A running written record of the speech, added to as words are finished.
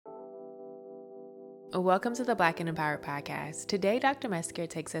Welcome to the Black and Empowered podcast. Today, Dr. Mesker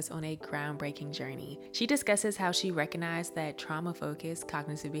takes us on a groundbreaking journey. She discusses how she recognized that trauma-focused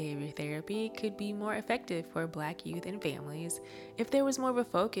cognitive behavior therapy could be more effective for Black youth and families if there was more of a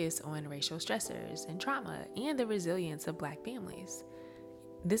focus on racial stressors and trauma and the resilience of Black families.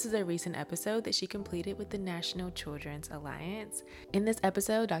 This is a recent episode that she completed with the National Children's Alliance. In this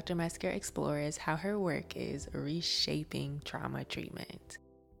episode, Dr. Mesker explores how her work is reshaping trauma treatment.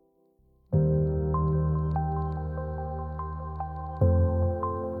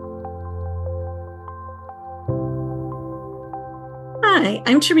 Hi,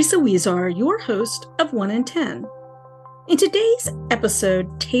 I'm Teresa Weezar, your host of 1 in 10. In today's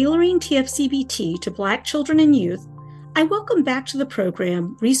episode, Tailoring TF-CBT to Black Children and Youth, I welcome back to the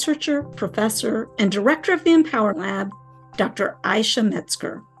program researcher, professor, and director of the Empower Lab, Dr. Aisha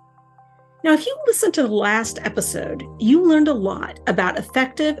Metzger. Now, if you listened to the last episode, you learned a lot about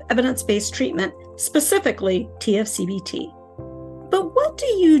effective evidence-based treatment, specifically TF-CBT. But what do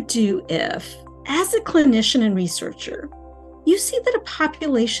you do if, as a clinician and researcher, you see that a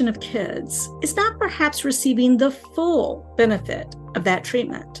population of kids is not perhaps receiving the full benefit of that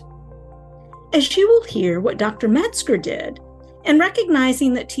treatment? As you will hear what Dr. Metzger did, and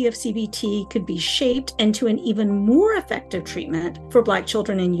recognizing that TF-CBT could be shaped into an even more effective treatment for Black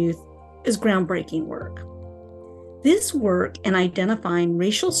children and youth is groundbreaking work. This work in identifying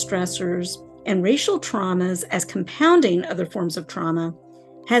racial stressors and racial traumas as compounding other forms of trauma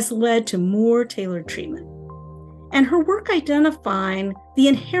has led to more tailored treatment. And her work identifying the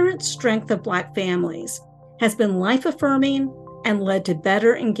inherent strength of Black families has been life-affirming and led to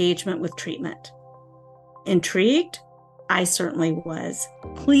better engagement with treatment. Intrigued? I certainly was.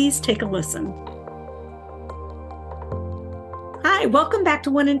 Please take a listen. Hi, welcome back to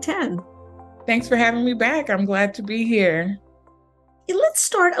 1 in 10. Thanks for having me back. I'm glad to be here. Let's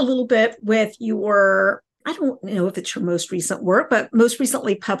start a little bit with your, I don't know if it's your most recent work, but most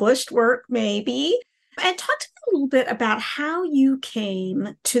recently published work maybe. And talk to me a little bit about how you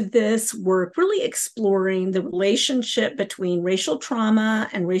came to this work, really exploring the relationship between racial trauma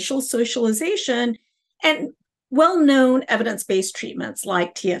and racial socialization and well-known evidence-based treatments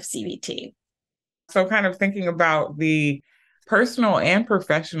like TF-CBT. So kind of thinking about the personal and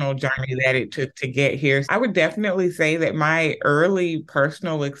professional journey that it took to get here, I would definitely say that my early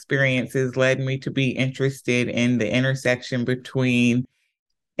personal experiences led me to be interested in the intersection between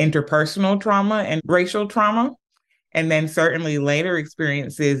interpersonal trauma and racial trauma. And then certainly later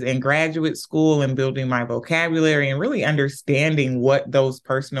experiences in graduate school and building my vocabulary and really understanding what those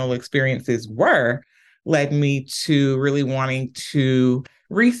personal experiences were led me to really wanting to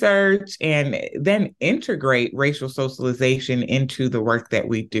research and then integrate racial socialization into the work that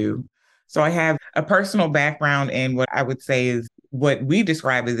we do. So I have a personal background in what I would say is what we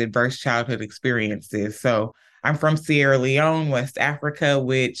describe as adverse childhood experiences. So I'm from Sierra Leone, West Africa,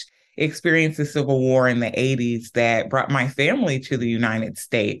 which experienced the Civil War in the 80s that brought my family to the United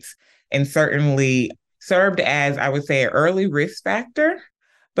States and certainly served as, I would say, an early risk factor.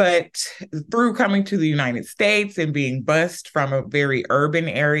 But through coming to the United States and being bused from a very urban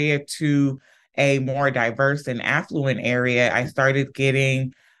area to a more diverse and affluent area, I started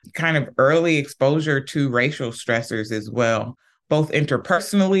getting kind of early exposure to racial stressors as well, both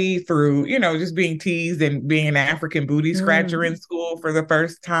interpersonally through, just being teased and being an African booty scratcher in school for the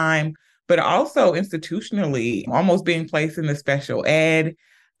first time, but also institutionally, almost being placed in the special ed,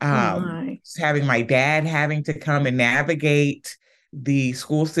 having my dad having to come and navigate the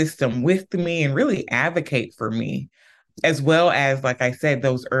school system with me and really advocate for me, as well as, like I said,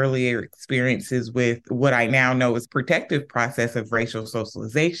 those earlier experiences with what I now know is protective process of racial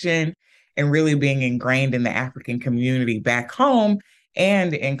socialization and really being ingrained in the African community back home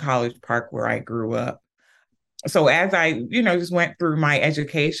and in College Park where I grew up. So as I, just went through my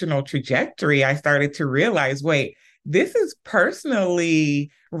educational trajectory, I started to realize, wait, this is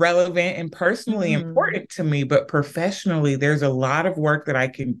personally relevant and personally important to me, but professionally, there's a lot of work that I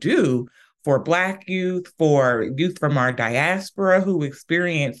can do for Black youth, for youth from our diaspora who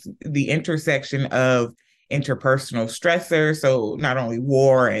experience the intersection of interpersonal stressors. So not only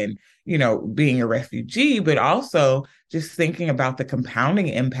war and, being a refugee, but also just thinking about the compounding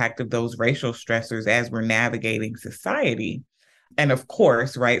impact of those racial stressors as we're navigating society. And of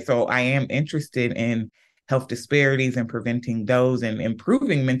course, right, so I am interested in health disparities and preventing those and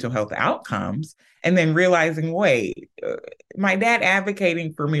improving mental health outcomes. And then realizing, wait, my dad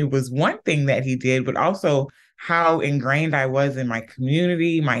advocating for me was one thing that he did, but also how ingrained I was in my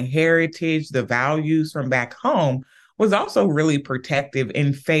community, my heritage, the values from back home was also really protective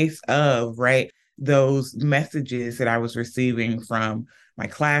in face of, right, those messages that I was receiving from my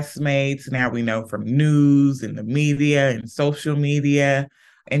classmates. Now we know from news and the media and social media,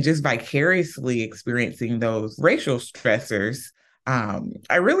 and just vicariously experiencing those racial stressors.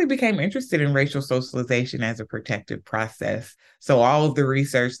 I really became interested in racial socialization as a protective process. So all of the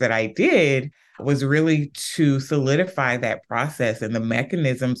research that I did was really to solidify that process and the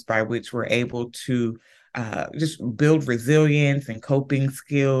mechanisms by which we're able to just build resilience and coping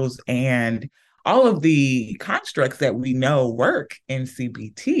skills and all of the constructs that we know work in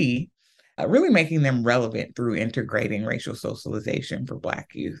CBT, really making them relevant through integrating racial socialization for Black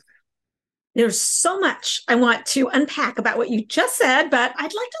youth. There's so much I want to unpack about what you just said, but I'd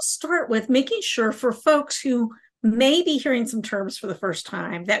like to start with making sure for folks who may be hearing some terms for the first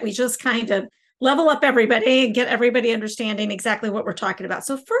time that we just kind of level up everybody and get everybody understanding exactly what we're talking about.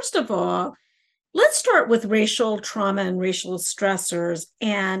 So first of all, let's start with racial trauma and racial stressors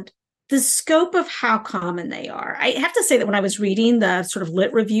and the scope of how common they are. I have to say that when I was reading the sort of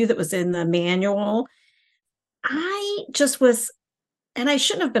lit review that was in the manual, I just was, and I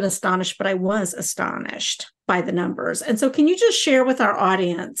shouldn't have been astonished, but I was astonished by the numbers. And so can you just share with our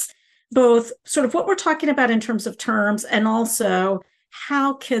audience both sort of what we're talking about in terms of terms and also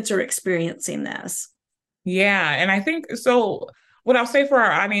how kids are experiencing this? Yeah. And I think so. What I'll say for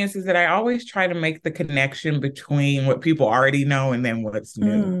our audience is that I always try to make the connection between what people already know and then what's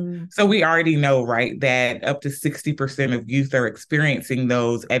new. So we already know, right, that up to 60% of youth are experiencing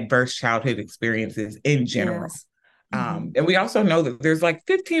those adverse childhood experiences in general. Yes. And we also know that there's like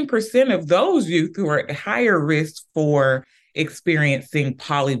 15% of those youth who are at higher risk for experiencing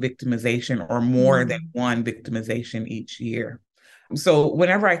polyvictimization or more than one victimization each year. So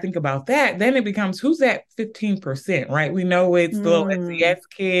whenever I think about that, then it becomes who's that 15%, right? We know it's the little SES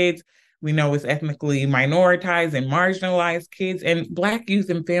kids. We know it's ethnically minoritized and marginalized kids, and Black youth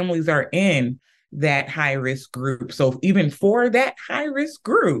and families are in that high risk group. So even for that high risk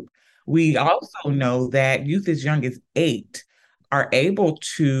group, we also know that youth as young as 8 are able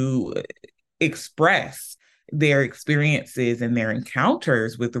to express their experiences and their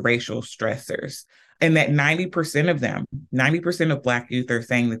encounters with racial stressors. And that 90% of them, 90% of Black youth are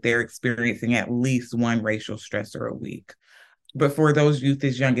saying that they're experiencing at least one racial stressor a week. But for those youth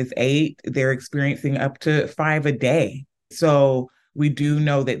as young as 8, they're experiencing up to 5 a day. So we do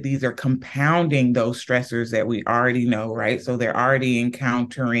know that these are compounding those stressors that we already know, right? So they're already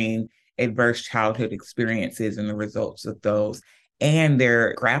encountering adverse childhood experiences and the results of those. And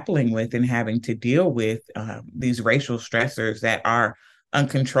they're grappling with and having to deal with these racial stressors that are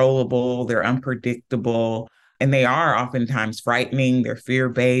uncontrollable, they're unpredictable, and they are oftentimes frightening, they're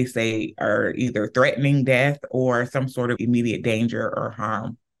fear-based, they are either threatening death or some sort of immediate danger or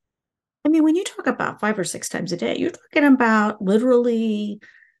harm. I mean, when you talk about 5 or 6 times a day, you're talking about literally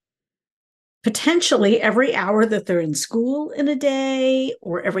potentially every hour that they're in school in a day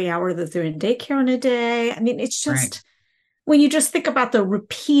or every hour that they're in daycare in a day. I mean, it's just, right. When you just think about the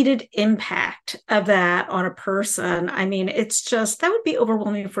repeated impact of that on a person, I mean, it's just, that would be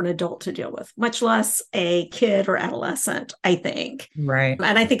overwhelming for an adult to deal with, much less a kid or adolescent, I think. Right.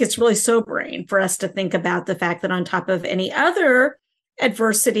 And I think it's really sobering for us to think about the fact that on top of any other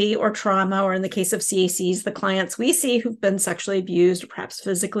adversity or trauma, or in the case of CACs, the clients we see who've been sexually abused or perhaps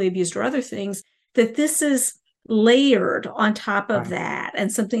physically abused or other things, that this is layered on top of that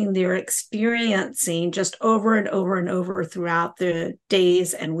and something they're experiencing just over and over and over throughout the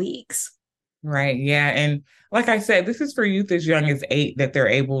days and weeks. Right. Yeah. And like I said, this is for youth as young as 8 that they're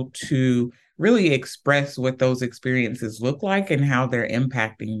able to really express what those experiences look like and how they're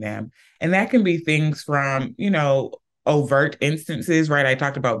impacting them. And that can be things from, overt instances, right? I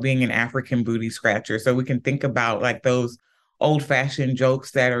talked about being an African booty scratcher. So we can think about like those old-fashioned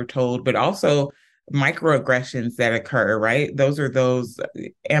jokes that are told, but also microaggressions that occur, right? Those are those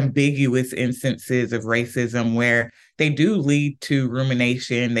ambiguous instances of racism where they do lead to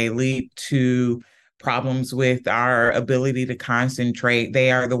rumination, they lead to problems with our ability to concentrate.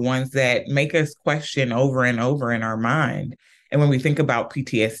 They are the ones that make us question over and over in our mind. And when we think about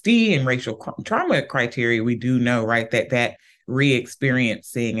PTSD and racial trauma criteria, we do know, right, that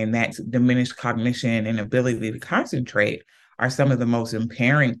re-experiencing and that diminished cognition and ability to concentrate are some of the most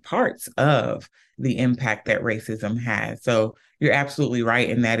impairing parts of the impact that racism has. So you're absolutely right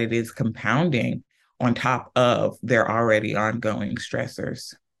in that it is compounding on top of their already ongoing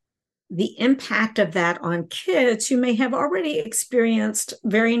stressors. The impact of that on kids who may have already experienced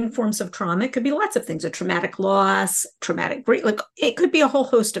varying forms of trauma. It could be lots of things, a traumatic loss, traumatic grief, like it could be a whole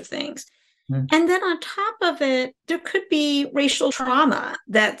host of things. Mm-hmm. And then on top of it, there could be racial trauma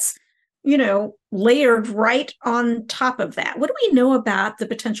that's, layered right on top of that. What do we know about the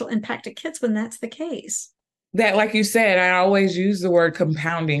potential impact of kids when that's the case? That, like you said, I always use the word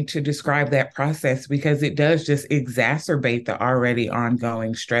compounding to describe that process because it does just exacerbate the already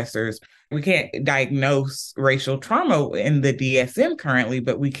ongoing stressors. We can't diagnose racial trauma in the DSM currently,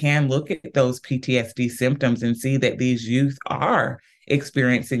 but we can look at those PTSD symptoms and see that these youth are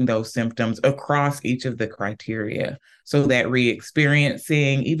experiencing those symptoms across each of the criteria. So that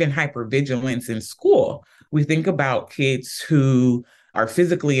re-experiencing, even hypervigilance in school. We think about kids who are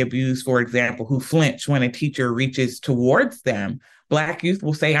physically abused, for example, who flinch when a teacher reaches towards them. Black youth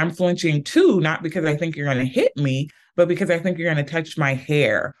will say, I'm flinching too, not because I think you're going to hit me, but because I think you're going to touch my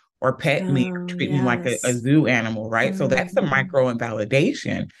hair or pet me or Oh, treat me like a yes. zoo animal, right? So that's the Mhm. micro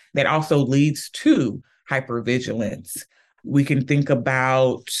invalidation that also leads to hypervigilance. We can think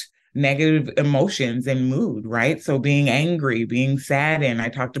about negative emotions and mood, right? So being angry, being saddened. I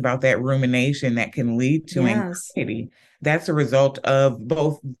talked about that rumination that can lead to Yes. anxiety. That's a result of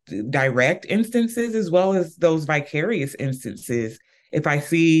both direct instances as well as those vicarious instances. If I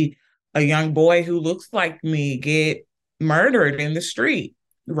see a young boy who looks like me get murdered in the street,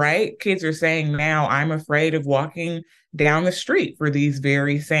 right? Kids are saying now, I'm afraid of walking down the street for these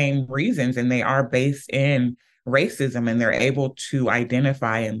very same reasons. And they are based in racism and they're able to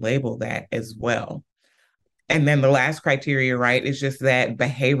identify and label that as well. And then the last criteria, right, is just that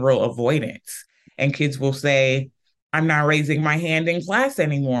behavioral avoidance. And kids will say, I'm not raising my hand in class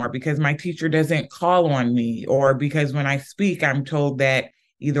anymore because my teacher doesn't call on me, or because when I speak, I'm told that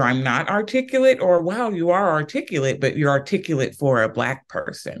either I'm not articulate or, wow, you are articulate, but you're articulate for a Black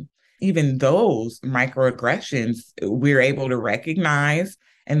person. Even those microaggressions, we're able to recognize,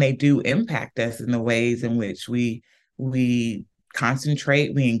 and they do impact us in the ways in which we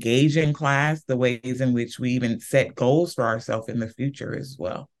concentrate, we engage in class, the ways in which we even set goals for ourselves in the future as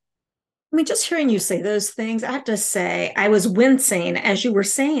well. I mean, just hearing you say those things, I have to say, I was wincing as you were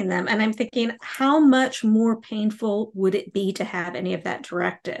saying them. And I'm thinking, how much more painful would it be to have any of that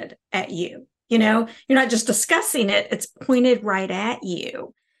directed at you? You know, you're not just discussing it, it's pointed right at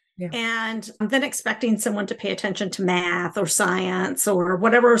you. Yeah. And then expecting someone to pay attention to math or science or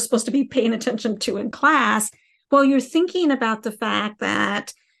whatever we're supposed to be paying attention to in class, while you're thinking about the fact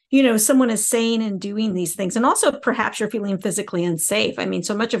that, you know, someone is saying and doing these things. And also perhaps you're feeling physically unsafe. I mean,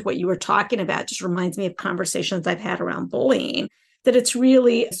 so much of what you were talking about just reminds me of conversations I've had around bullying, that it's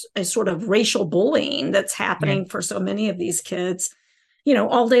really a sort of racial bullying that's Yeah. happening for so many of these kids, you know,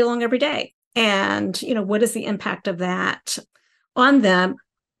 all day long, every day. And, you know, what is the impact of that on them?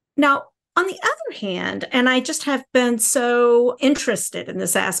 Now, on the other hand, and I just have been so interested in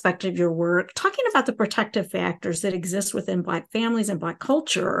this aspect of your work, talking about the protective factors that exist within Black families and Black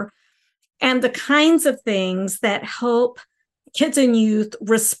culture, and the kinds of things that help kids and youth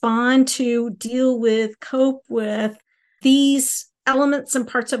respond to, deal with, cope with these elements and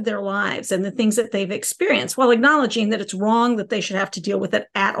parts of their lives and the things that they've experienced, while acknowledging that it's wrong that they should have to deal with it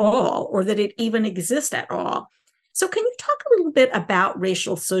at all or that it even exists at all. So, can you talk a little bit about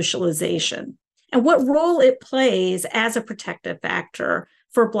racial socialization and what role it plays as a protective factor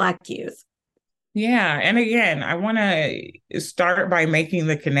for Black youth? Yeah. And again, I want to start by making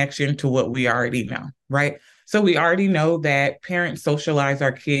the connection to what we already know, right? So we already know that parents socialize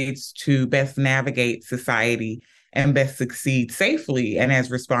our kids to best navigate society and best succeed safely and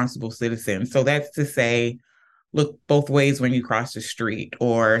as responsible citizens. So that's to say, look both ways when you cross the street,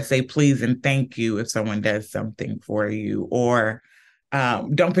 or say please and thank you if someone does something for you, or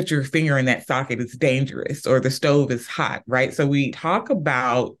don't put your finger in that socket, it's dangerous, or the stove is hot, right? So we talk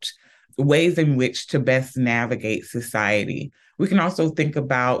about ways in which to best navigate society. We can also think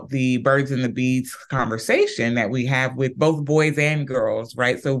about the birds and the bees conversation that we have with both boys and girls,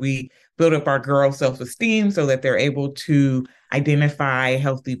 right? So we build up our girl self-esteem so that they're able to identify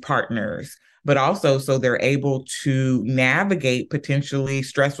healthy partners, but also so they're able to navigate potentially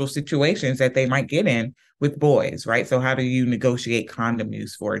stressful situations that they might get in with boys, right? So how do you negotiate condom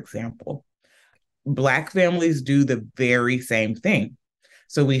use, for example? Black families do the very same thing.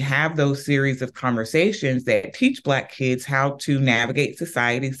 So we have those series of conversations that teach Black kids how to navigate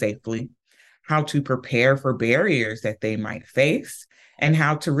society safely, how to prepare for barriers that they might face, and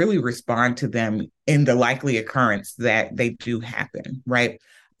how to really respond to them in the likely occurrence that they do happen, right?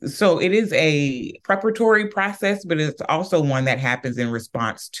 So it is a preparatory process, but it's also one that happens in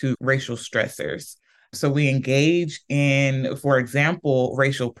response to racial stressors. So we engage in, for example,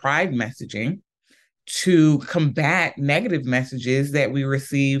 racial pride messaging to combat negative messages that we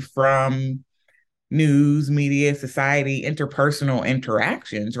receive from news, media, society, interpersonal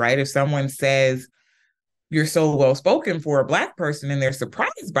interactions, right? If someone says, you're so well spoken for a Black person and they're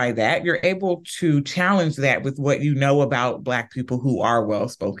surprised by that, you're able to challenge that with what you know about Black people who are well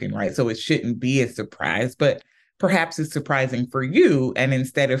spoken, right? So it shouldn't be a surprise, but perhaps it's surprising for you. And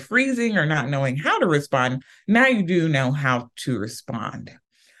instead of freezing or not knowing how to respond, now you do know how to respond.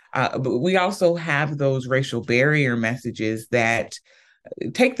 But we also have those racial barrier messages that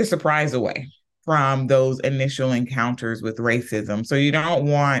take the surprise away from those initial encounters with racism. So you don't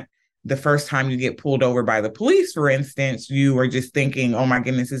want the first time you get pulled over by the police, for instance, you are just thinking, oh my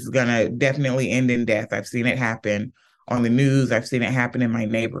goodness, this is going to definitely end in death. I've seen it happen on the news. I've seen it happen in my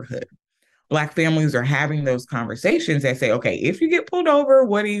neighborhood. Black families are having those conversations that say, okay, if you get pulled over,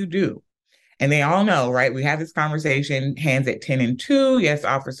 what do you do? And they all know, right? We have this conversation, hands at 10 and 2, yes,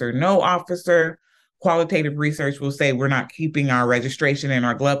 officer, no officer. Qualitative research will say we're not keeping our registration in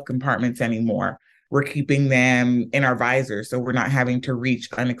our glove compartments anymore. We're keeping them in our visors, so we're not having to reach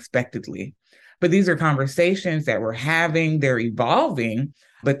unexpectedly. But these are conversations that we're having, they're evolving,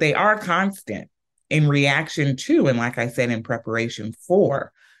 but they are constant in reaction to, and like I said, in preparation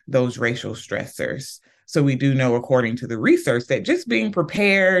for those racial stressors. So we do know, according to the research, that just being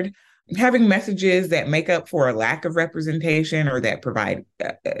prepared, having messages that make up for a lack of representation or that provide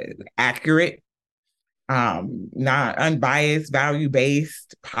accurate, not unbiased,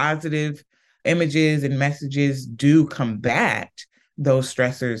 value-based, positive images and messages do combat those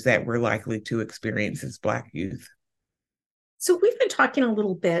stressors that we're likely to experience as Black youth. So we've been talking a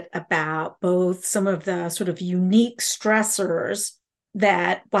little bit about both some of the sort of unique stressors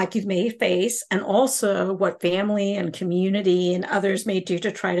that Black youth may face, and also what family and community and others may do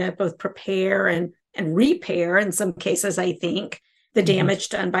to try to both prepare and repair, in some cases, I think, the damage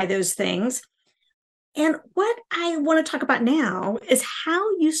done by those things. And what I want to talk about now is how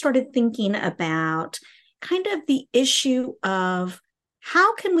you started thinking about kind of the issue of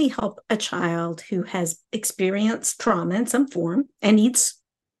how can we help a child who has experienced trauma in some form and needs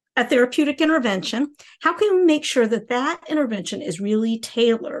a therapeutic intervention? How can we make sure that that intervention is really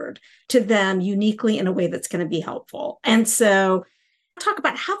tailored to them uniquely in a way that's going to be helpful? And so talk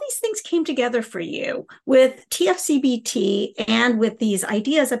about how these things came together for you with TF-CBT and with these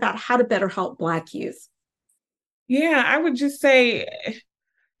ideas about how to better help Black youth. Yeah, I would just say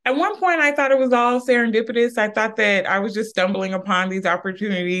at one point I thought it was all serendipitous. I thought that I was just stumbling upon these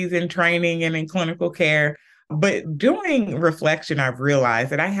opportunities in training and in clinical care. But doing reflection, I've realized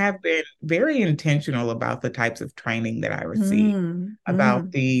that I have been very intentional about the types of training that I receive,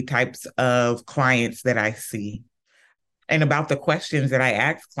 about the types of clients that I see, and about the questions that I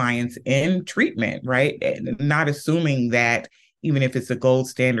ask clients in treatment, right? And not assuming that even if it's a gold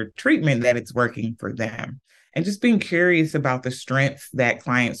standard treatment, that it's working for them. And just being curious about the strengths that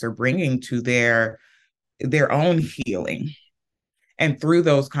clients are bringing to their own healing. And through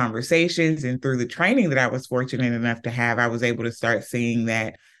those conversations and through the training that I was fortunate enough to have, I was able to start seeing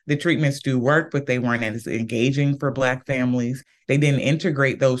that the treatments do work, but they weren't as engaging for Black families. They didn't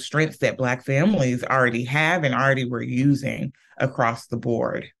integrate those strengths that Black families already have and already were using across the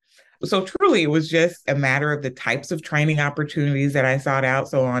board. So truly, it was just a matter of the types of training opportunities that I sought out.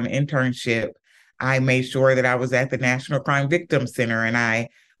 So on internship, I made sure that I was at the National Crime Victims Center, and I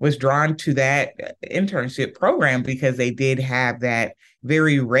was drawn to that internship program because they did have that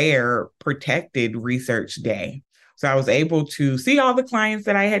very rare protected research day. So I was able to see all the clients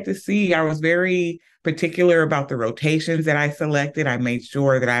that I had to see. I was very particular about the rotations that I selected. I made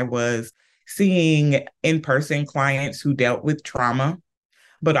sure that I was seeing in-person clients who dealt with trauma,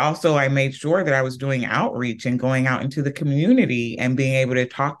 but also I made sure that I was doing outreach and going out into the community and being able to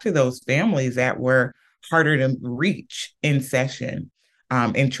talk to those families that were harder to reach in session.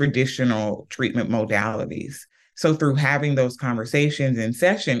 In traditional treatment modalities. So through having those conversations in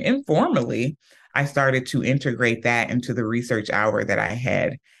session informally, I started to integrate that into the research hour that I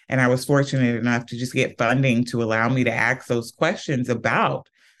had. And I was fortunate enough to just get funding to allow me to ask those questions about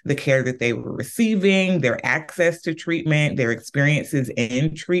the care that they were receiving, their access to treatment, their experiences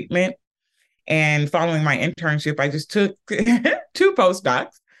in treatment. And following my internship, I just took 2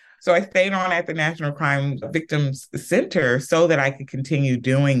 postdocs. So I stayed on at the National Crime Victims Center so that I could continue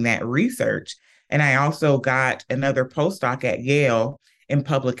doing that research. And I also got another postdoc at Yale in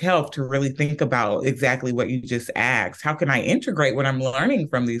public health to really think about exactly what you just asked. How can I integrate what I'm learning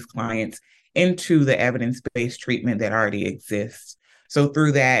from these clients into the evidence-based treatment that already exists? So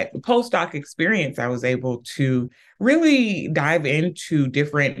through that postdoc experience, I was able to really dive into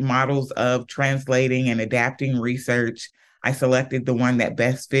different models of translating and adapting research. I selected the one that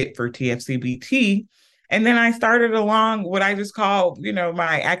best fit for TF-CBT. And then I started along what I just call,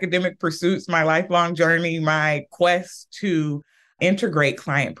 my academic pursuits, my lifelong journey, my quest to integrate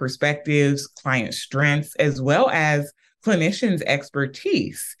client perspectives, client strengths, as well as clinicians'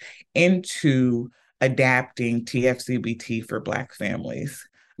 expertise into adapting TF-CBT for Black families.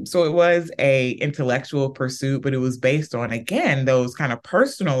 So it was a intellectual pursuit, but it was based on, again, those kind of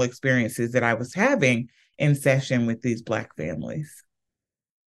personal experiences that I was having in session with these Black families.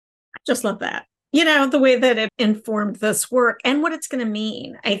 I just love that. The way that it informed this work and what it's going to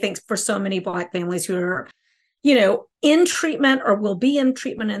mean, I think, for so many Black families who are, in treatment or will be in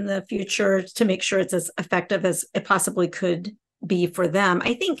treatment in the future, to make sure it's as effective as it possibly could be for them.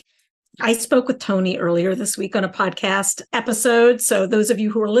 I think I spoke with Tony earlier this week on a podcast episode. So those of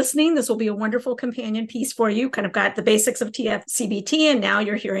you who are listening, this will be a wonderful companion piece for you. Kind of got the basics of TF-CBT, and now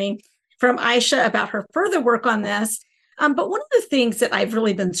you're hearing from Aisha about her further work on this. But one of the things that I've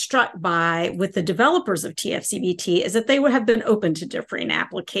really been struck by with the developers of TF-CBT is that they would have been open to differing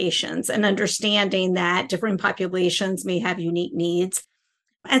applications and understanding that different populations may have unique needs.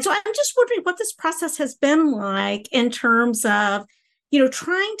 And so I'm just wondering what this process has been like in terms of,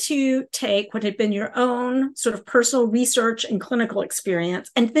 trying to take what had been your own sort of personal research and clinical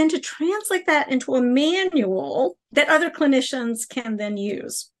experience, and then to translate that into a manual that other clinicians can then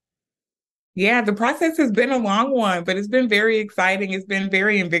use. Yeah, the process has been a long one, but it's been very exciting. It's been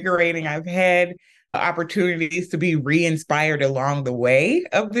very invigorating. I've had opportunities to be re-inspired along the way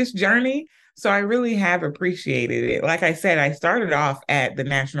of this journey. So I really have appreciated it. Like I said, I started off at the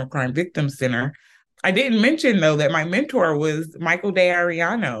National Crime Victims Center. I didn't mention, though, that my mentor was Michael De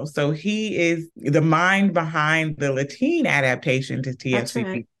Ariano. So he is the mind behind the Latin adaptation to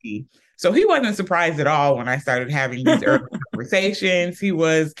TF-CBT. Right. So he wasn't surprised at all when I started having these early conversations. He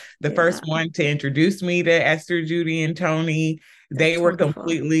was the first one to introduce me to Esther, Judy, and Tony. They were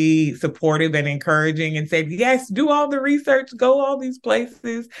completely supportive and encouraging and said, yes, do all the research, go all these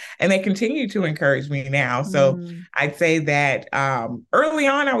places. And they continue to encourage me now. So I'd say that early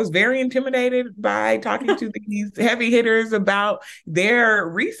on, I was very intimidated by talking to these heavy hitters about their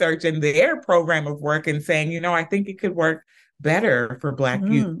research and their program of work and saying, I think it could work better for Black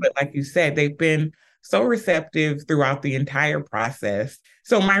youth. But like you said, they've been so receptive throughout the entire process.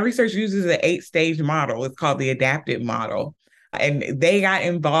 So my research uses an 8-stage model. It's called the adapted model. And they got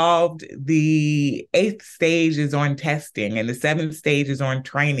involved. The 8th stage is on testing and the 7th stage is on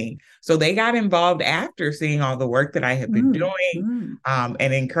training. So they got involved after seeing all the work that I have been doing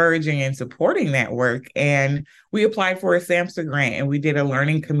and encouraging and supporting that work. And we applied for a SAMHSA grant and we did a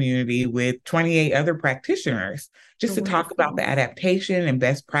learning community with 28 other practitioners just to talk about the adaptation and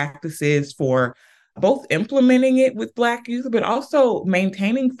best practices for both implementing it with Black youth, but also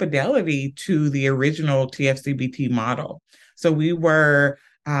maintaining fidelity to the original TF-CBT model. So we were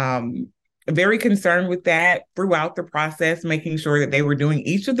very concerned with that throughout the process, making sure that they were doing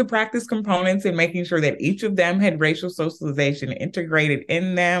each of the practice components and making sure that each of them had racial socialization integrated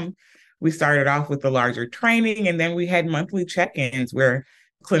in them. We started off with the larger training, and then we had monthly check-ins where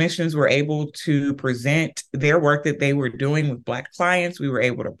clinicians were able to present their work that they were doing with Black clients. We were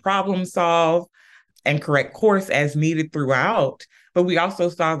able to problem solve and correct course as needed throughout. But we also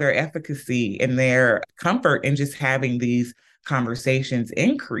saw their efficacy and their comfort in just having these conversations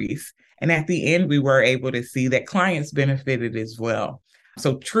increase. And at the end, we were able to see that clients benefited as well.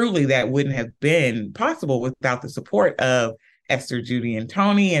 So truly, that wouldn't have been possible without the support of Esther, Judy, and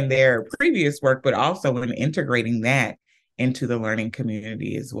Tony and their previous work, but also in integrating that into the learning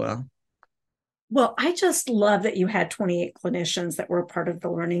community as well. Well, I just love that you had 28 clinicians that were a part of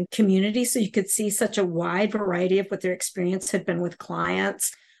the learning community, so you could see such a wide variety of what their experience had been with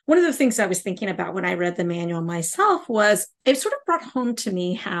clients. One of the things I was thinking about when I read the manual myself was it sort of brought home to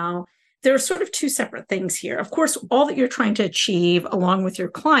me how there are sort of two separate things here. Of course, all that you're trying to achieve along with your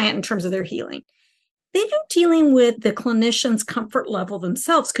client in terms of their healing. Then you're dealing with the clinician's comfort level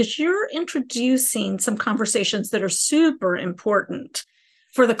themselves, because you're introducing some conversations that are super important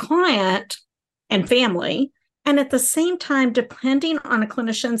for the client and family. And at the same time, depending on a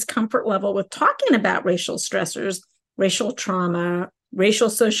clinician's comfort level with talking about racial stressors, racial trauma, racial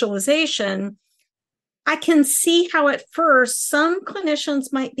socialization, I can see how at first some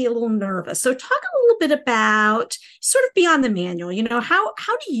clinicians might be a little nervous. So talk a little bit about sort of beyond the manual, how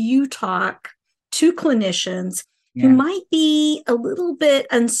do you talk to clinicians who might be a little bit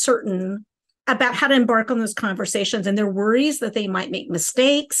uncertain about how to embark on those conversations and their worries that they might make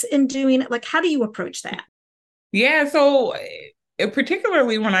mistakes in doing it? Like, how do you approach that? Yeah, so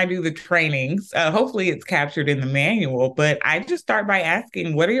particularly when I do the trainings, hopefully it's captured in the manual, but I just start by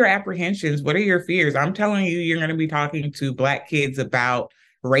asking, what are your apprehensions? What are your fears? I'm telling you, you're going to be talking to Black kids about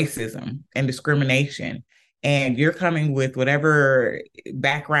racism and discrimination. And you're coming with whatever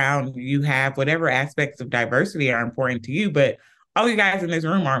background you have, whatever aspects of diversity are important to you. But all you guys in this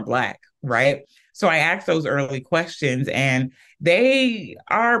room aren't Black, right? So I ask those early questions, and they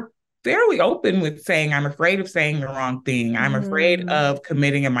are fairly open with saying, I'm afraid of saying the wrong thing. I'm afraid of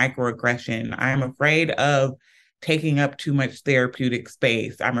committing a microaggression. I'm afraid of taking up too much therapeutic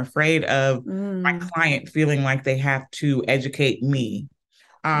space. I'm afraid of my client feeling like they have to educate me.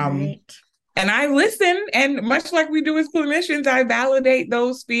 Right. And I listen, and much like we do as clinicians, I validate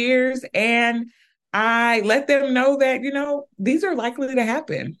those fears and I let them know that, these are likely to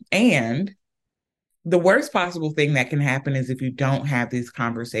happen. And the worst possible thing that can happen is if you don't have these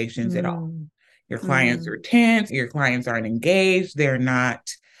conversations at all. Your clients are tense, your clients aren't engaged, they're not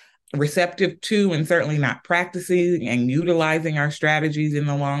receptive to and certainly not practicing and utilizing our strategies in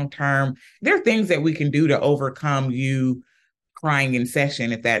the long term. There are things that we can do to overcome you crying in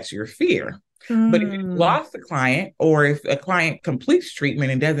session if that's your fear. But if you've lost a client, or if a client completes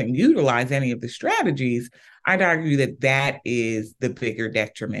treatment and doesn't utilize any of the strategies, I'd argue that that is the bigger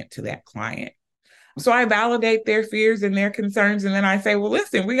detriment to that client. So I validate their fears and their concerns. And then I say, well,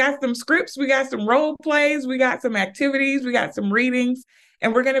 listen, we got some scripts, we got some role plays, we got some activities, we got some readings,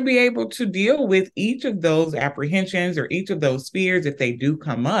 and we're going to be able to deal with each of those apprehensions or each of those fears if they do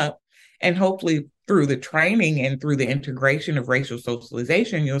come up. And hopefully through the training and through the integration of racial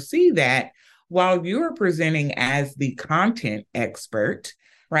socialization, you'll see that while you're presenting as the content expert,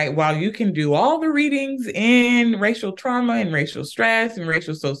 right, while you can do all the readings in racial trauma and racial stress and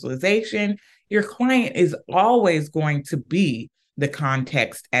racial socialization, your client is always going to be the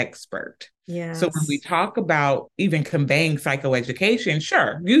context expert. Yes. So when we talk about even conveying psychoeducation,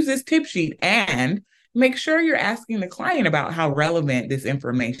 sure, use this tip sheet and make sure you're asking the client about how relevant this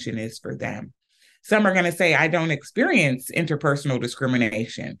information is for them. Some are going to say, I don't experience interpersonal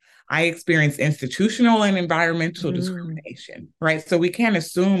discrimination. I experience institutional and environmental discrimination, right? So we can't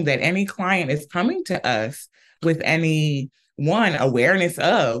assume that any client is coming to us with any, one, awareness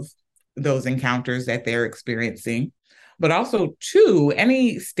of those encounters that they're experiencing, but also two,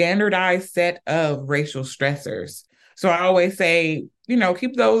 any standardized set of racial stressors. So I always say,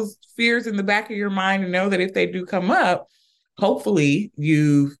 keep those fears in the back of your mind and know that if they do come up, hopefully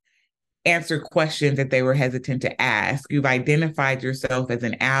you've answered questions that they were hesitant to ask. You've identified yourself as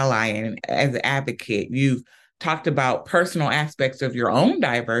an ally and as an advocate. You've talked about personal aspects of your own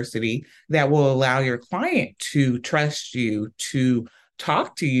diversity that will allow your client to trust you, to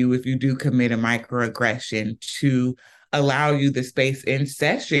talk to you if you do commit a microaggression, to allow you the space in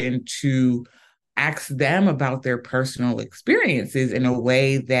session to ask them about their personal experiences in a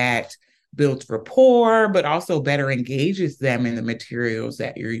way that builds rapport, but also better engages them in the materials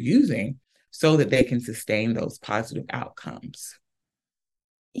that you're using so that they can sustain those positive outcomes.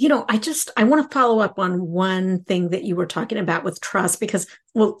 I want to follow up on one thing that you were talking about with trust, because,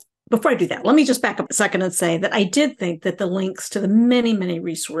 before I do that, let me just back up a second and say that I did think that the links to the many, many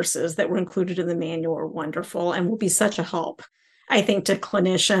resources that were included in the manual are wonderful and will be such a help, I think, to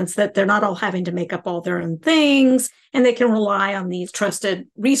clinicians, that they're not all having to make up all their own things and they can rely on these trusted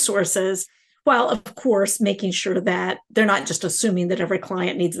resources, while, of course, making sure that they're not just assuming that every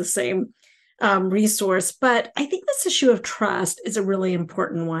client needs the same resource. But I think this issue of trust is a really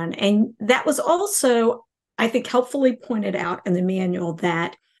important one. And that was also, I think, helpfully pointed out in the manual,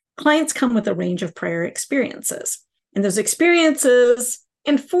 that clients come with a range of prior experiences, and those experiences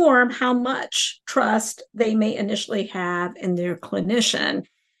inform how much trust they may initially have in their clinician.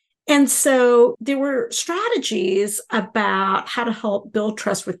 And so there were strategies about how to help build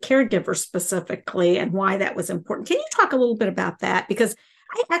trust with caregivers specifically, and why that was important. Can you talk a little bit about that? Because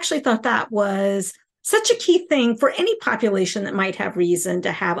I actually thought that was such a key thing for any population that might have reason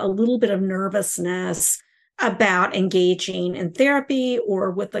to have a little bit of nervousness about engaging in therapy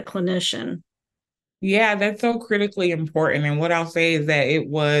or with a clinician. Yeah, that's so critically important. And what I'll say is that it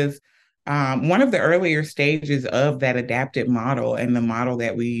was one of the earlier stages of that adapted model, and the model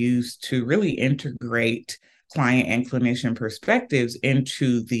that we use to really integrate client and clinician perspectives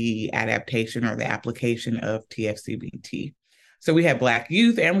into the adaptation or the application of TF-CBT. So we had Black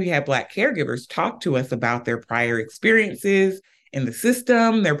youth and we had Black caregivers talk to us about their prior experiences in the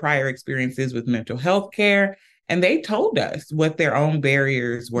system, their prior experiences with mental health care. And they told us what their own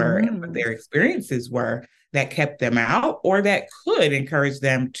barriers were and what their experiences were that kept them out, or that could encourage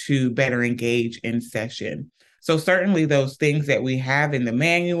them to better engage in session. So certainly those things that we have in the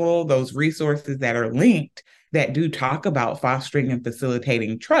manual, those resources that are linked that do talk about fostering and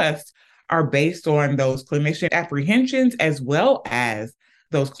facilitating trust, are based on those clinician apprehensions as well as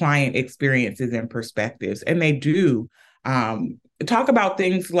those client experiences and perspectives. And they do Talk about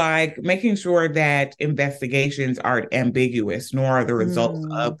things like making sure that investigations aren't ambiguous, nor are the results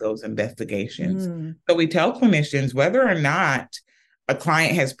of those investigations. So we tell clinicians whether or not a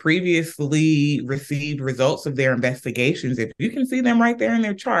client has previously received results of their investigations, if you can see them right there in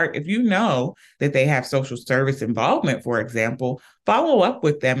their chart, if you know that they have social service involvement, for example, follow up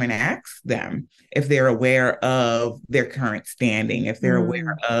with them and ask them if they're aware of their current standing, if they're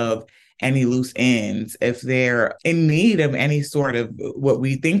aware of any loose ends, if they're in need of any sort of what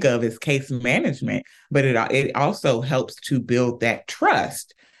we think of as case management. But it also helps to build that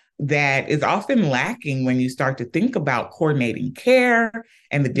trust that is often lacking when you start to think about coordinating care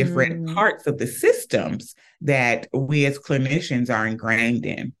and the different parts of the systems that we as clinicians are ingrained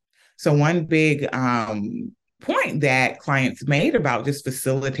in. So one big point that clients made about just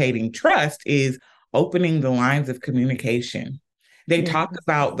facilitating trust is opening the lines of communication. They talked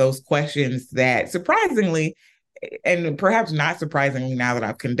about those questions that surprisingly, and perhaps not surprisingly now that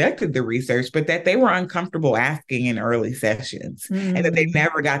I've conducted the research, but that they were uncomfortable asking in early sessions and that they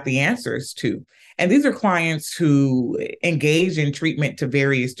never got the answers to. And these are clients who engage in treatment to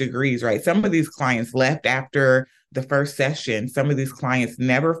various degrees, right? Some of these clients left after the first session. Some of these clients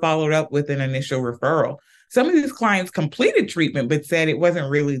never followed up with an initial referral. Some of these clients completed treatment, but said it wasn't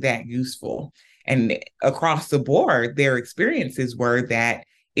really that useful. And across the board, their experiences were that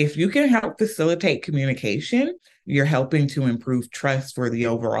if you can help facilitate communication, you're helping to improve trust for the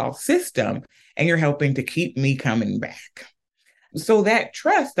overall system, and you're helping to keep me coming back. So that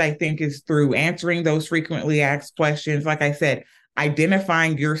trust, I think, is through answering those frequently asked questions. Like I said,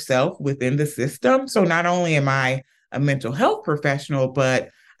 identifying yourself within the system. So not only am I a mental health professional, but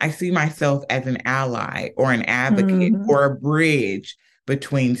I see myself as an ally or an advocate or a bridge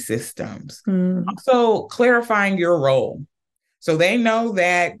between systems. Also, clarifying your role. So they know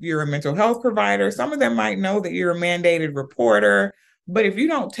that you're a mental health provider. Some of them might know that you're a mandated reporter. But if you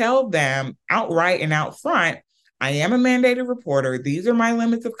don't tell them outright and out front, I am a mandated reporter. These are my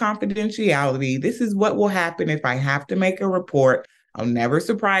limits of confidentiality. This is what will happen if I have to make a report. I'll never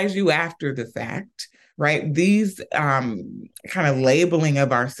surprise you after the fact, right? These kind of labeling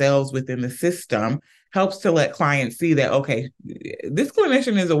of ourselves within the system helps to let clients see that, okay, this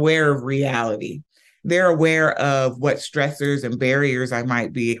clinician is aware of reality. They're aware of what stressors and barriers I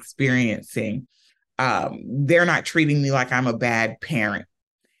might be experiencing. They're not treating me like I'm a bad parent.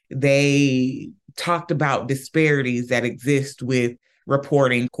 They talked about disparities that exist with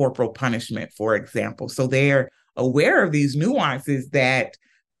reporting corporal punishment, for example. So they're aware of these nuances that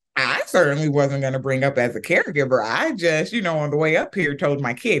I certainly wasn't going to bring up as a caregiver. I just, on the way up here told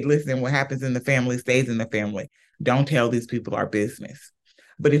my kid, listen, what happens in the family stays in the family. Don't tell these people our business.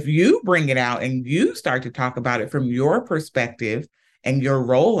 But if you bring it out and you start to talk about it from your perspective and your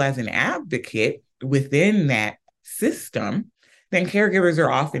role as an advocate within that system, then caregivers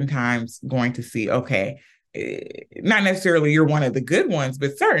are oftentimes going to see, okay, not necessarily you're one of the good ones,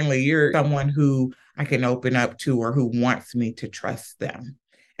 but certainly you're someone who I can open up to or who wants me to trust them.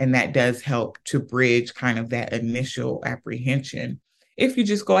 And that does help to bridge kind of that initial apprehension if you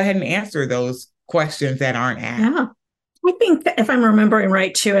just go ahead and answer those questions that aren't asked. Yeah. I think that if I'm remembering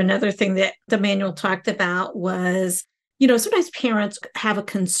right, too, another thing that the manual talked about was, sometimes parents have a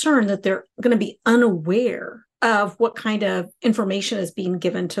concern that they're going to be unaware of what kind of information is being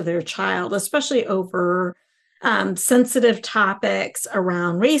given to their child, especially over sensitive topics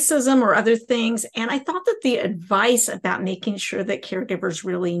around racism or other things. And I thought that the advice about making sure that caregivers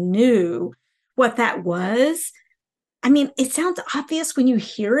really knew what that was, I mean, it sounds obvious when you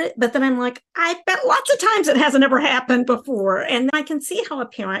hear it, but then I'm like, I bet lots of times it hasn't ever happened before. And I can see how a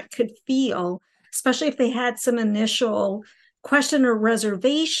parent could feel, especially if they had some initial question or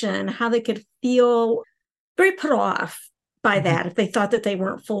reservation, how they could feel very put off by that if they thought that they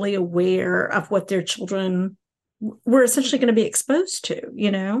weren't fully aware of what their children were essentially going to be exposed to,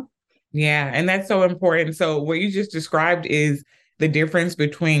 Yeah, and that's so important. So what you just described is the difference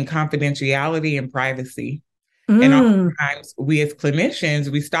between confidentiality and privacy. And oftentimes we as clinicians,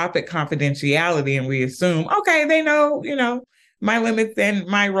 we stop at confidentiality and we assume, okay, they know, my limits and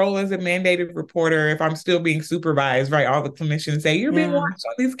my role as a mandated reporter, if I'm still being supervised, right? All the clinicians say, you're being watched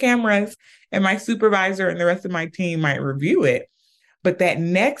on these cameras, and my supervisor and the rest of my team might review it. But that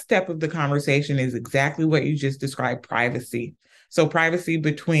next step of the conversation is exactly what you just described, privacy. So privacy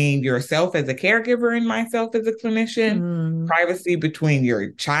between yourself as a caregiver and myself as a clinician, privacy between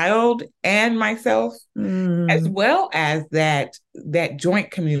your child and myself, as well as that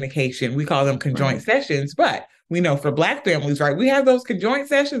joint communication. We call them conjoint sessions, but we know for Black families, right, we have those conjoint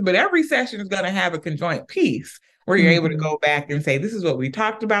sessions, but every session is going to have a conjoint piece where you're able to go back and say, this is what we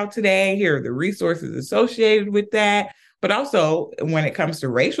talked about today. Here are the resources associated with that. But also, when it comes to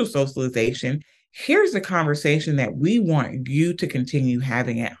racial socialization, here's the conversation that we want you to continue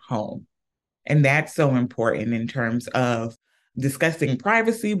having at home. And that's so important in terms of discussing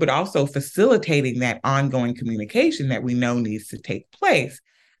privacy, but also facilitating that ongoing communication that we know needs to take place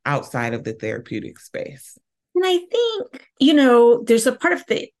outside of the therapeutic space. And I think, there's a part of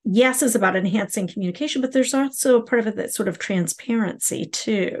the yes is about enhancing communication, but there's also a part of it that's sort of transparency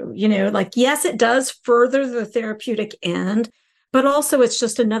too. Yes, it does further the therapeutic end, but also it's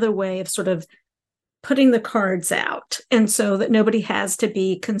just another way of sort of putting the cards out. And so that nobody has to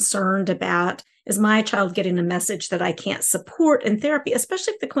be concerned about, is my child getting a message that I can't support in therapy,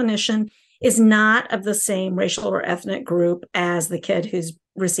 especially if the clinician is not of the same racial or ethnic group as the kid who's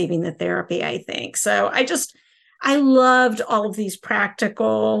receiving the therapy, I think. So I loved all of these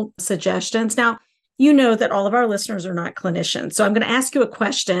practical suggestions. Now, you know that all of our listeners are not clinicians. So I'm going to ask you a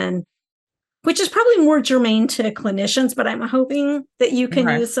question, which is probably more germane to clinicians, but I'm hoping that you can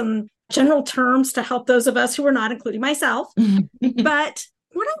use some general terms to help those of us who are not, including myself. But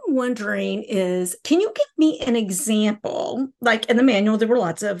what I'm wondering is, can you give me an example? Like in the manual, there were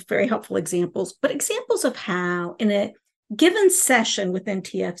lots of very helpful examples, but examples of how in a given session within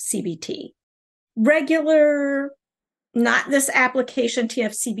TF-CBT, regular, not this application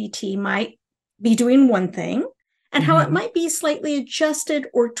TF-CBT might be doing one thing, and how it might be slightly adjusted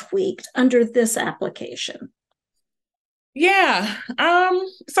or tweaked under this application. Yeah.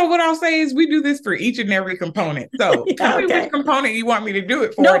 So what I'll say is we do this for each and every component. So tell me which component you want me to do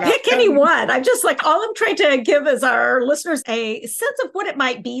it for. No, pick any one. I'm just all I'm trying to give is our listeners a sense of what it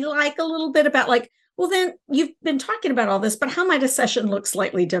might be like, a little bit about well, then you've been talking about all this, but how might a session look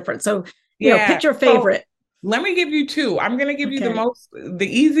slightly different? So, pick your favorite. So let me give you two. I'm going to give you the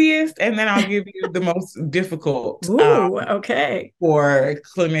easiest, and then I'll give you the most difficult. Ooh, okay. For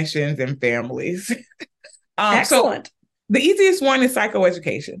clinicians and families. Excellent. So the easiest one is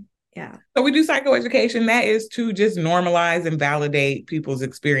psychoeducation. Yeah. So we do psychoeducation. That is to just normalize and validate people's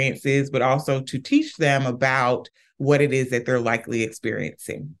experiences, but also to teach them about what it is that they're likely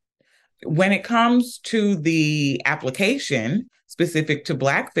experiencing. When it comes to the application specific to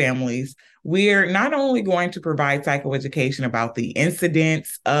Black families, we're not only going to provide psychoeducation about the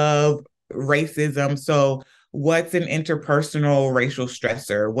incidents of racism. So what's an interpersonal racial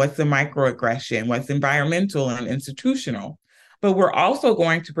stressor? What's a microaggression? What's environmental and institutional? But we're also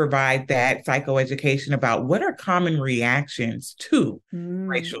going to provide that psychoeducation about what are common reactions to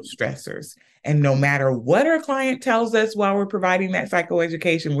racial stressors. And no matter what our client tells us while we're providing that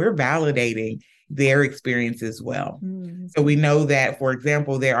psychoeducation, we're validating their experience as well. So we know that, for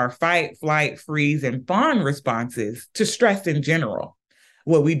example, there are fight, flight, freeze, and fawn responses to stress in general.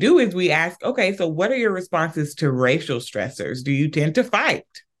 What we do is we ask, okay, so what are your responses to racial stressors? Do you tend to fight?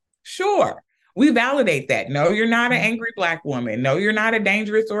 Sure. We validate that. No, you're not an angry Black woman. No, you're not a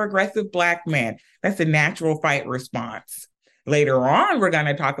dangerous or aggressive Black man. That's a natural fight response. Later on, we're going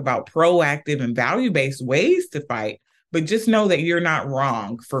to talk about proactive and value-based ways to fight, but just know that you're not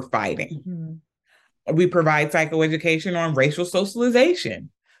wrong for fighting. We provide psychoeducation on racial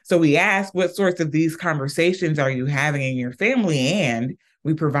socialization. So we ask, what sorts of these conversations are you having in your family? And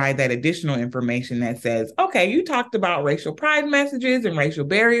we provide that additional information that says, okay, you talked about racial pride messages and racial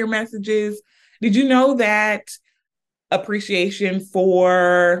barrier messages. Did you know that appreciation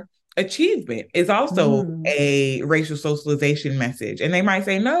for achievement is also a racial socialization message? And they might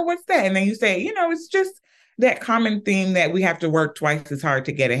say, no, what's that? And then you say, it's just that common theme that we have to work twice as hard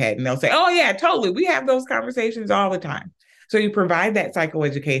to get ahead. And they'll say, oh yeah, totally. We have those conversations all the time. So you provide that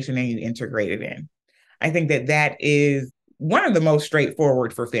psychoeducation and you integrate it in. I think that is one of the most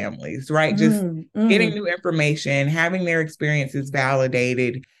straightforward for families, right? Just getting new information, having their experiences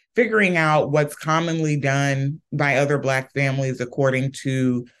validated, figuring out what's commonly done by other Black families according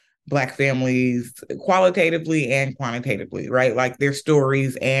to Black families qualitatively and quantitatively, right? Like their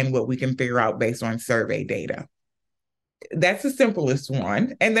stories and what we can figure out based on survey data. That's the simplest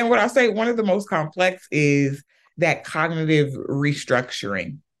one. And then what I'll say, one of the most complex is that cognitive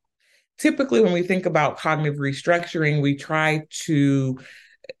restructuring. Typically, when we think about cognitive restructuring,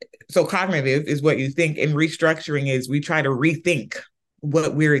 so cognitive is what you think, and restructuring is we try to rethink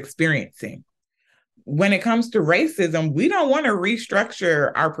what we're experiencing. When it comes to racism, we don't want to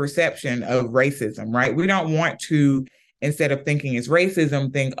restructure our perception of racism, right? We don't want to, instead of thinking it's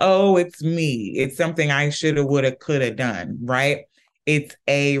racism, think, oh, it's me. It's something I shoulda, woulda, coulda done, right? It's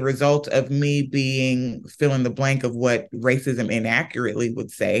a result of me being fill in the blank of what racism inaccurately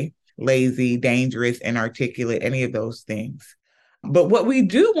would say, lazy, dangerous, inarticulate, any of those things. But what we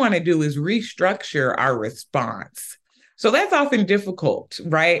do want to do is restructure our response. So that's often difficult,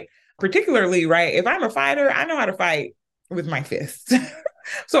 right? Particularly, right? If I'm a fighter, I know how to fight with my fists.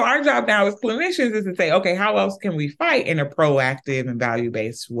 So our job now as clinicians is to say, okay, how else can we fight in a proactive and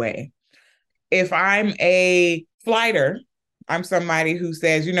value-based way? If I'm a flighter, I'm somebody who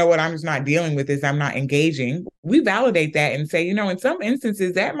says, you know what, I'm just not dealing with this, I'm not engaging. We validate that and say, in some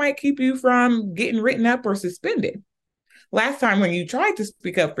instances, that might keep you from getting written up or suspended. Last time when you tried to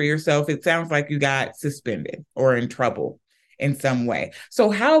speak up for yourself, it sounds like you got suspended or in trouble in some way.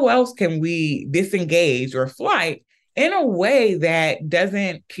 So how else can we disengage or flight in a way that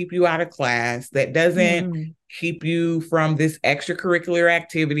doesn't keep you out of class, that doesn't keep you from this extracurricular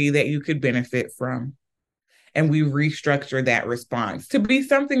activity that you could benefit from? And we restructure that response to be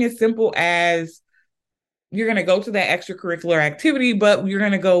something as simple as, you're going to go to that extracurricular activity, but you're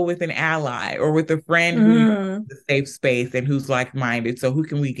going to go with an ally or with a friend who's a safe space and who's like-minded. So who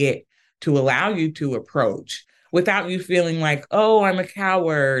can we get to allow you to approach without you feeling like, oh, I'm a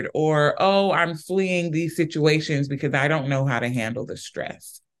coward, or, oh, I'm fleeing these situations because I don't know how to handle the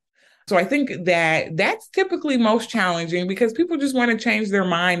stress. So I think that that's typically most challenging because people just want to change their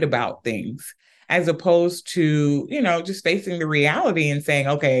mind about things as opposed to, just facing the reality and saying,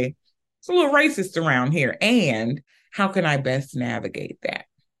 okay, it's a little racist around here. And how can I best navigate that?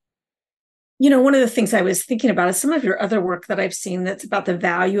 One of the things I was thinking about is some of your other work that I've seen that's about the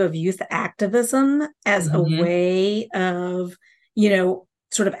value of youth activism as a way of,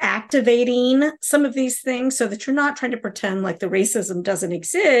 sort of activating some of these things so that you're not trying to pretend like the racism doesn't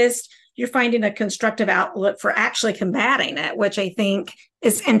exist. You're finding a constructive outlet for actually combating it, which I think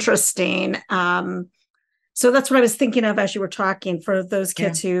is interesting. So that's what I was thinking of as you were talking for those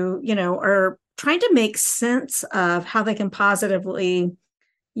kids who, are trying to make sense of how they can positively,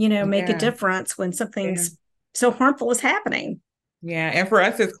 make a difference when something's so harmful is happening. Yeah. And for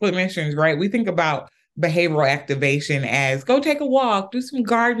us as clinicians, right, we think about behavioral activation as go take a walk, do some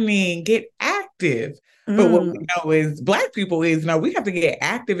gardening, get active. But what we know is Black people no, we have to get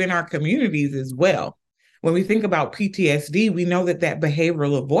active in our communities as well. When we think about PTSD, we know that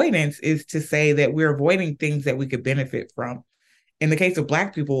behavioral avoidance is to say that we're avoiding things that we could benefit from. In the case of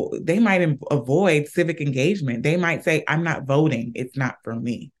Black people, they might avoid civic engagement. They might say, I'm not voting, it's not for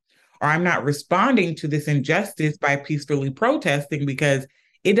me. Or I'm not responding to this injustice by peacefully protesting because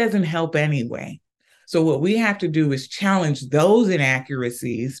it doesn't help anyway. So what we have to do is challenge those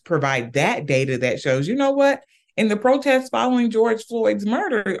inaccuracies, provide that data that shows, you know what, in the protests following George Floyd's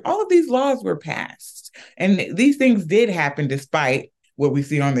murder, all of these laws were passed. And these things did happen despite what we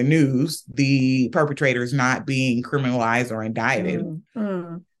see on the news, the perpetrators not being criminalized or indicted.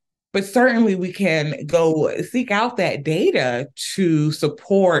 But certainly we can go seek out that data to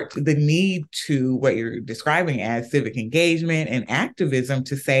support the need to what you're describing as civic engagement and activism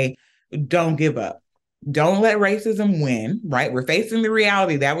to say, don't give up. Don't let racism win, right? We're facing the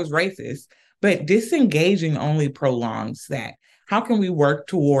reality that was racist, but disengaging only prolongs that. How can we work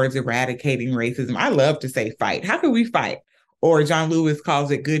towards eradicating racism? I love to say fight. How can we fight? Or John Lewis calls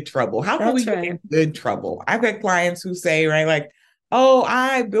it good trouble. How can we get in good trouble? I've had clients who say, right, like, oh,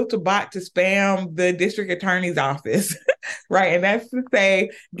 I built a bot to spam the district attorney's office, right? And that's to say,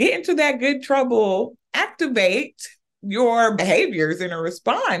 get into that good trouble, activate your behaviors in a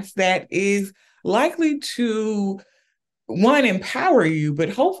response that is likely to, one, empower you, but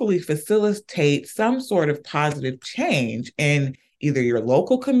hopefully facilitate some sort of positive change in either your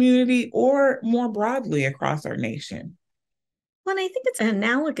local community or more broadly across our nation. Well, and I think it's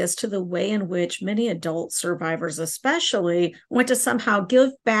analogous to the way in which many adult survivors, especially, want to somehow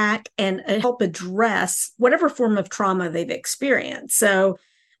give back and help address whatever form of trauma they've experienced. So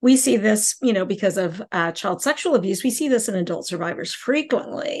we see this, because of child sexual abuse, we see this in adult survivors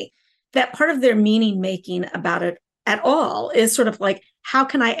frequently, that part of their meaning making about it at all is sort of like, how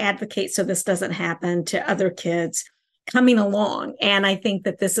can I advocate so this doesn't happen to other kids coming along? And I think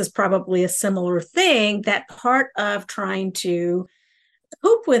that this is probably a similar thing, that part of trying to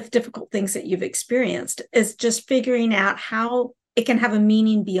cope with difficult things that you've experienced is just figuring out how it can have a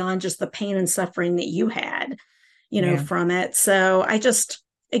meaning beyond just the pain and suffering that you had, from it. So I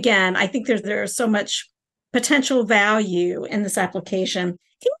think there's so much potential value in this application.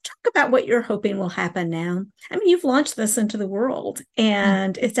 Can you talk about what you're hoping will happen now? I mean, you've launched this into the world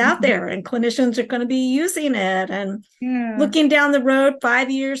and it's out there and clinicians are going to be using it and looking down the road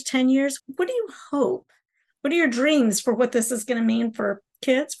 5 years, 10 years. What do you hope? What are your dreams for what this is going to mean for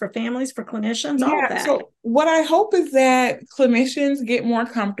kids, for families, for clinicians, all of that? So what I hope is that clinicians get more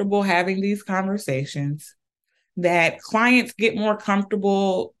comfortable having these conversations, that clients get more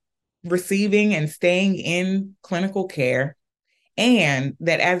comfortable receiving and staying in clinical care, and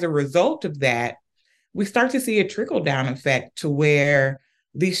that as a result of that, we start to see a trickle-down effect to where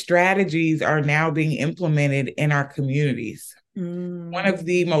these strategies are now being implemented in our communities. One of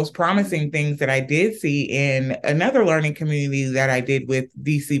the most promising things that I did see in another learning community that I did with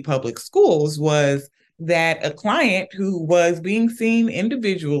DC Public Schools was that a client who was being seen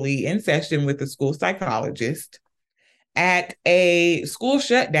individually in session with a school psychologist at a school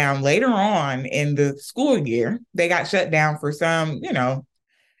shutdown later on in the school year, they got shut down for some,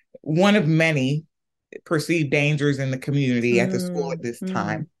 one of many perceived dangers in the community at the school at this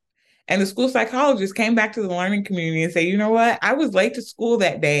time. And the school psychologist came back to the learning community and said, you know what? I was late to school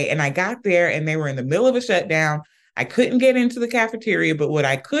that day and I got there and they were in the middle of a shutdown. I couldn't get into the cafeteria, but what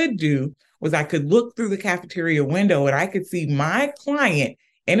I could do was I could look through the cafeteria window and I could see my client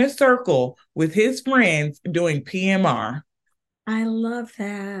in a circle with his friends doing PMR. I love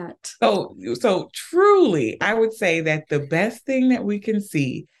that. So truly, I would say that the best thing that we can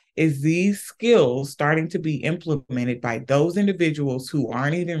see is these skills starting to be implemented by those individuals who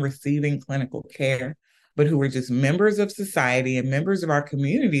aren't even receiving clinical care, but who are just members of society and members of our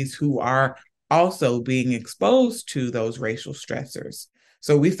communities who are also being exposed to those racial stressors.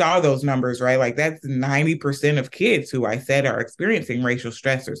 So we saw those numbers, right? Like that's 90% of kids who I said are experiencing racial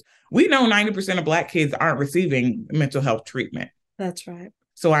stressors. We know 90% of Black kids aren't receiving mental health treatment. That's right.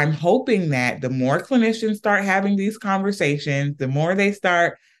 So I'm hoping that the more clinicians start having these conversations, the more they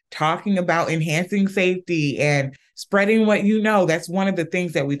start talking about enhancing safety and spreading what you know. That's one of the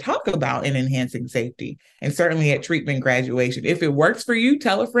things that we talk about in enhancing safety, and certainly at treatment graduation. If it works for you,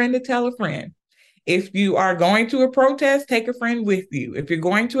 tell a friend to tell a friend. If you are going to a protest, take a friend with you. If you're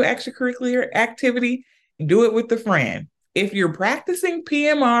going to an extracurricular activity, do it with a friend. If you're practicing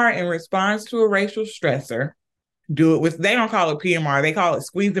PMR in response to a racial stressor, do it with, they don't call it PMR, they call it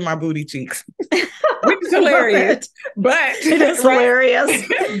squeezing my booty cheeks, which is hilarious. But it is hilarious.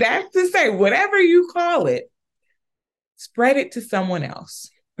 That's to say, whatever you call it, spread it to someone else.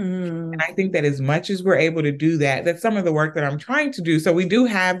 And I think that as much as we're able to do that, that's some of the work that I'm trying to do. So we do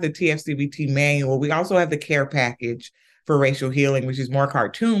have the TF-CBT manual. We also have the care package for racial healing, which is more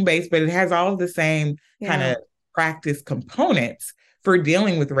cartoon-based, but it has all of the same kind of practice components for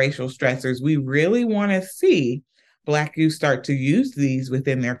dealing with racial stressors. We really want to see Black youth start to use these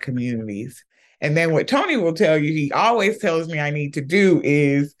within their communities. And then what Tony will tell you, he always tells me I need to do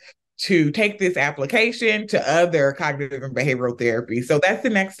is to take this application to other cognitive and behavioral therapy. So that's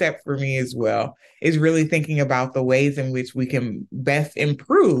the next step for me as well, is really thinking about the ways in which we can best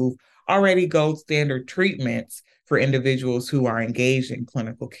improve already gold standard treatments for individuals who are engaged in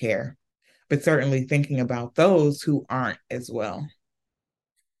clinical care, but certainly thinking about those who aren't as well.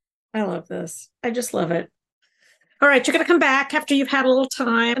 I love this. I just love it. All right, you're going to come back after you've had a little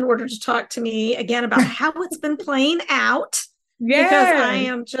time in order to talk to me again about how it's been playing out. Yeah. Because I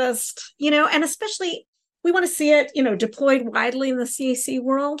am just, and especially we want to see it, deployed widely in the CAC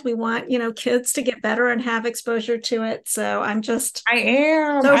world. We want, kids to get better and have exposure to it. So I'm just I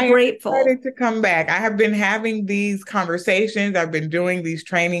am grateful. Excited to come back. I have been having these conversations. I've been doing these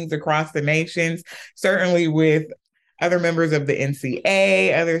trainings across the nations, certainly with other members of the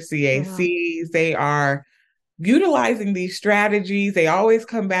NCA, other CACs. Yeah. They are utilizing these strategies. They always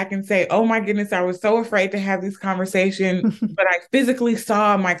come back and say, oh my goodness, I was so afraid to have this conversation, but I physically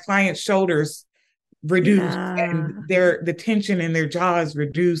saw my client's shoulders reduce and the tension in their jaws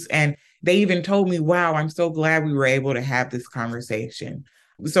reduce. And they even told me, wow, I'm so glad we were able to have this conversation.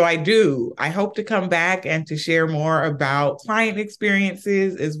 So I hope to come back and to share more about client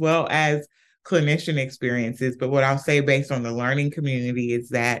experiences as well as clinician experiences. But what I'll say based on the learning community is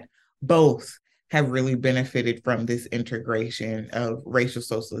that both have really benefited from this integration of racial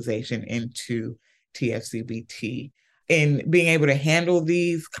socialization into TF-CBT, in being able to handle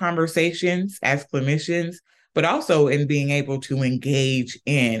these conversations as clinicians, but also in being able to engage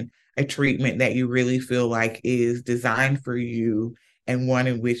in a treatment that you really feel like is designed for you, and one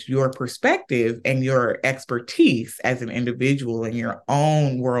in which your perspective and your expertise as an individual and your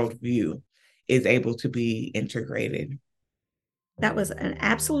own worldview is able to be integrated. That was an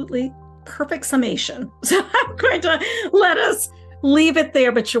absolutely perfect summation. So I'm going to let us leave it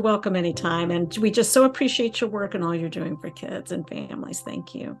there, but you're welcome anytime. And we just so appreciate your work and all you're doing for kids and families.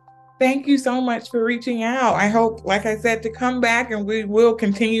 Thank you. Thank you so much for reaching out. I hope, like I said, to come back and we will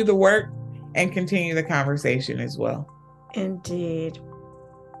continue the work and continue the conversation as well. Indeed.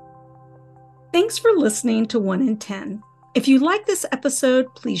 Thanks for listening to 1 in 10. If you like this episode,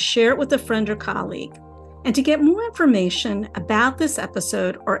 please share it with a friend or colleague. And to get more information about this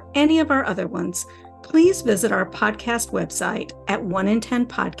episode or any of our other ones, please visit our podcast website at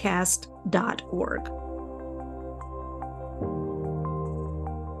 1in10podcast.org.